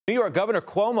New York Governor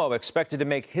Cuomo expected to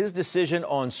make his decision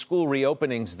on school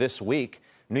reopenings this week.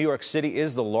 New York City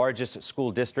is the largest school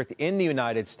district in the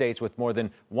United States with more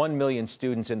than 1 million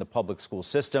students in the public school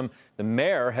system. The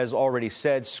mayor has already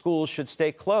said schools should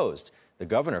stay closed. The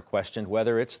governor questioned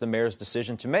whether it's the mayor's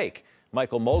decision to make.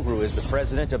 Michael Mulgrew is the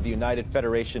president of the United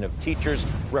Federation of Teachers,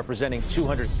 representing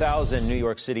 200,000 New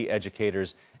York City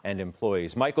educators and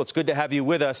employees. Michael, it's good to have you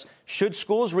with us. Should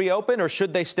schools reopen or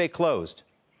should they stay closed?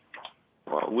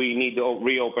 Well, we need to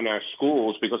reopen our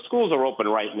schools because schools are open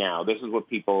right now. This is what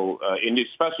people,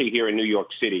 especially here in New York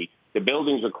City, the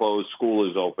buildings are closed, school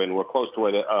is open. We're close to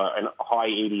a high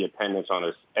 80 attendance on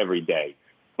us every day.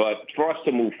 But for us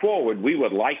to move forward, we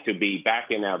would like to be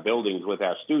back in our buildings with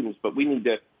our students, but we need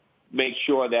to make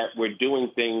sure that we're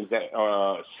doing things that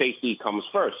safety comes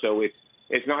first. So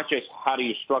it's not just how do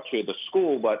you structure the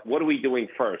school, but what are we doing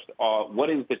first? What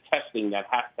is the testing that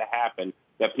has to happen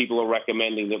that people are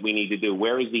recommending that we need to do?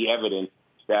 Where is the evidence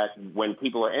that when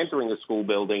people are entering a school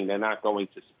building, they're not going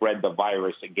to spread the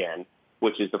virus again,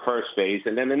 which is the first phase.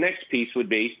 And then the next piece would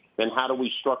be, then how do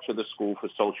we structure the school for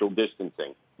social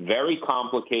distancing? Very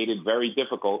complicated, very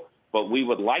difficult, but we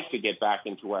would like to get back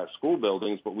into our school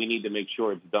buildings, but we need to make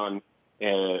sure it's done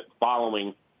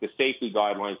following the safety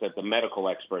guidelines that the medical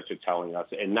experts are telling us,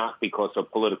 and not because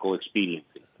of political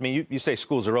expediency. I mean, you say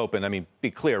schools are open. I mean,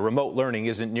 be clear, remote learning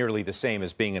isn't nearly the same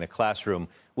as being in a classroom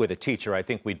with a teacher. I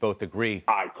think we'd both agree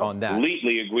on that. I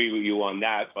completely agree with you on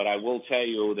that, but I will tell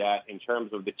you that in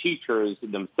terms of the teachers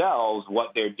themselves,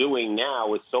 what they're doing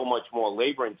now is so much more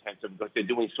labor-intensive because they're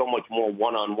doing so much more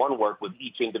one-on-one work with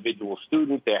each individual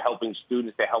student. They're helping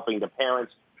students. They're helping the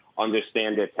parents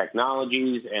understand their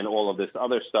technologies and all of this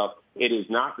other stuff. It is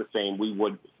not the same. We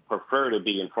would prefer to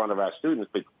be in front of our students,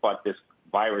 but this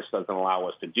virus doesn't allow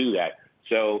us to do that.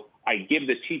 So I give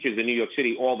the teachers in New York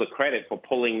City all the credit for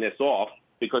pulling this off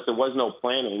because there was no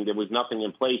planning. There was nothing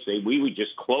in place. We would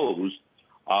just close.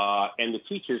 And the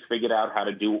teachers figured out how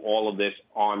to do all of this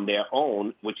on their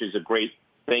own, which is a great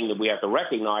thing that we have to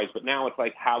recognize. But now it's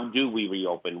like, how do we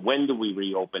reopen? When do we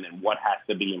reopen? And what has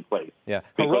to be in place? Yeah.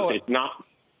 Because it's not...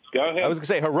 Go ahead. I was going to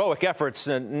say heroic efforts,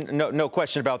 no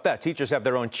question about that. Teachers have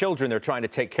their own children they're trying to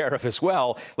take care of as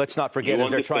well. Let's not forget as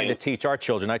they're trying to teach our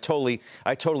children. I totally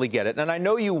get it. And I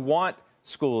know you want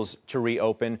schools to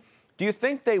reopen. Do you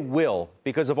think they will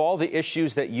because of all the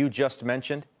issues that you just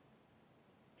mentioned?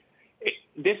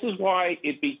 This is why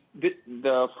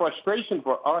the frustration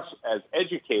for us as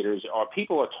educators are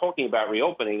people are talking about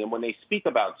reopening, and when they speak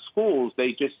about schools,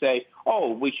 they just say,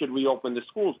 oh, we should reopen the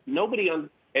schools.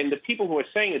 And the people who are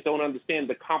saying it don't understand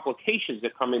the complications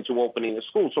that come into opening a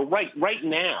school. So right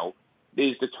now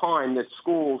is the time that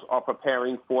schools are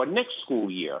preparing for next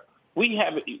school year.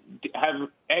 Have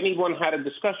anyone had a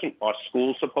discussion? Are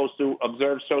schools supposed to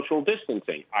observe social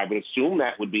distancing? I would assume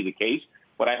that would be the case,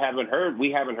 but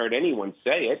we haven't heard anyone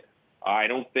say it. I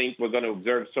don't think we're going to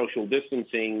observe social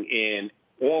distancing in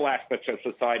all aspects of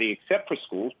society except for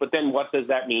schools. But then what does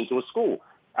that mean to a school?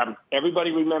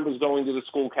 Everybody remembers going to the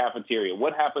school cafeteria.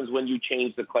 What happens when you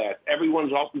change the class?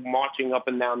 Everyone's marching up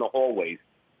and down the hallways.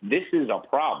 This is a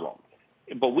problem.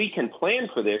 But we can plan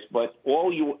for this, but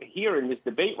all you hear in this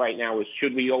debate right now is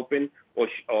should we open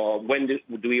or when do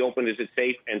we open? Is it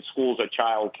safe? And schools are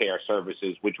child care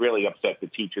services, which really upset the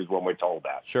teachers when we're told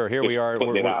that. Sure, here we are.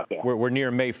 We're near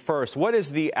May 1st. What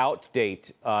is the out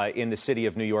date in the city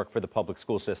of New York for the public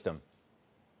school system?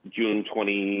 June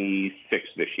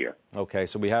 26th this year. Okay,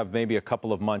 so we have maybe a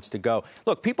couple of months to go.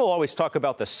 Look, people always talk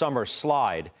about the summer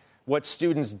slide, what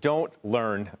students don't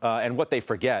learn and what they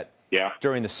forget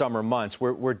during the summer months.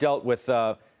 We're dealt with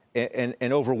an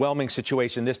overwhelming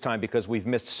situation this time because we've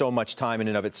missed so much time in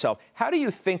and of itself. How do you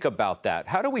think about that?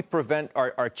 How do we prevent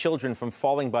our children from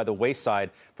falling by the wayside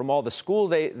from all the school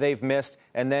they've missed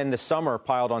and then the summer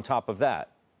piled on top of that?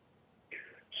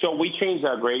 So we changed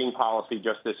our grading policy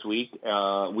just this week.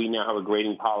 We now have a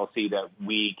grading policy that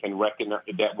we can recognize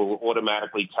that will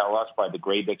automatically tell us by the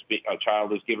grade that a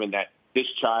child is given that this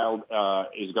child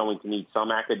is going to need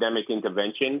some academic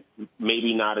intervention,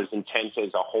 maybe not as intense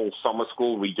as a whole summer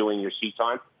school redoing your seat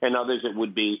time, and others it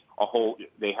would be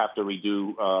they have to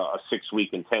redo a 6-week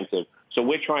intensive. So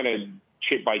we're trying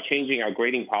to, by changing our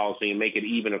grading policy and make it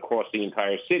even across the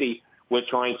entire city, we're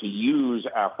trying to use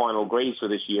our final grades for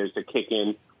this year to kick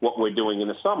in what we're doing in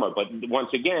the summer. But once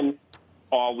again,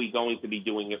 are we going to be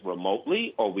doing it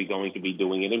remotely or are we going to be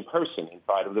doing it in person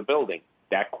inside of the building?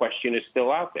 That question is still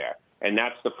out there. And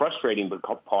that's the frustrating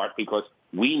part because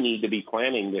we need to be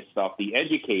planning this stuff. The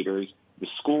educators the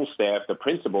school staff, the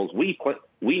principals, we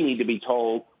need to be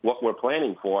told what we're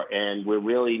planning for, and we're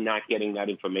really not getting that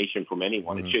information from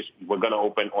anyone. It's just we're going to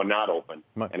open or not open,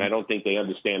 and I don't think they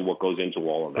understand what goes into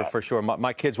all of that. For sure.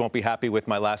 My kids won't be happy with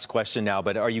my last question now,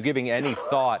 but are you giving any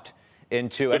thought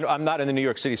into, and I'm not in the New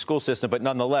York City school system, but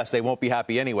nonetheless, they won't be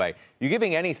happy anyway. You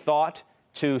giving any thought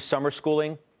to summer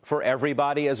schooling for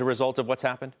everybody as a result of what's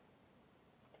happened?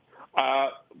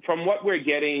 From what we're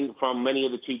getting from many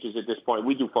of the teachers at this point,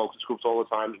 we do focus groups all the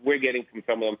time. We're getting from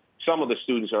some of them. Some of the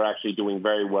students are actually doing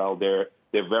very well. They're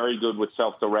very good with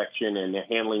self-direction, and they're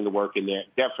handling the work, and they're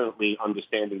definitely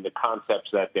understanding the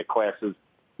concepts that their classes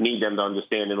need them to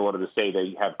understand in order to say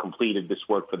they have completed this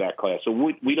work for that class. So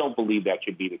we don't believe that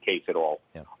should be the case at all.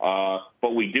 Yeah.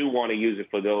 But we do want to use it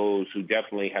for those who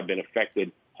definitely have been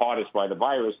affected hardest by the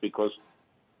virus, because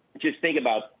just think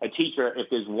about a teacher. If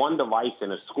there's one device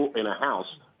in a house,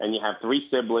 and you have 3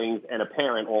 siblings and a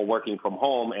parent all working from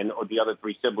home, and the other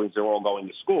 3 siblings are all going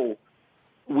to school,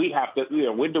 we have to,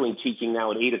 we're doing teaching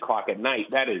now at 8 o'clock at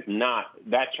night.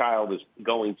 That child is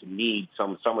going to need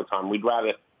some summertime. We'd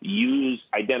rather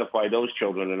identify those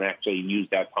children and actually use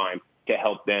that time to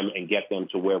help them and get them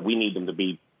to where we need them to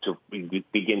be to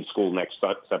begin school next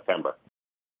September.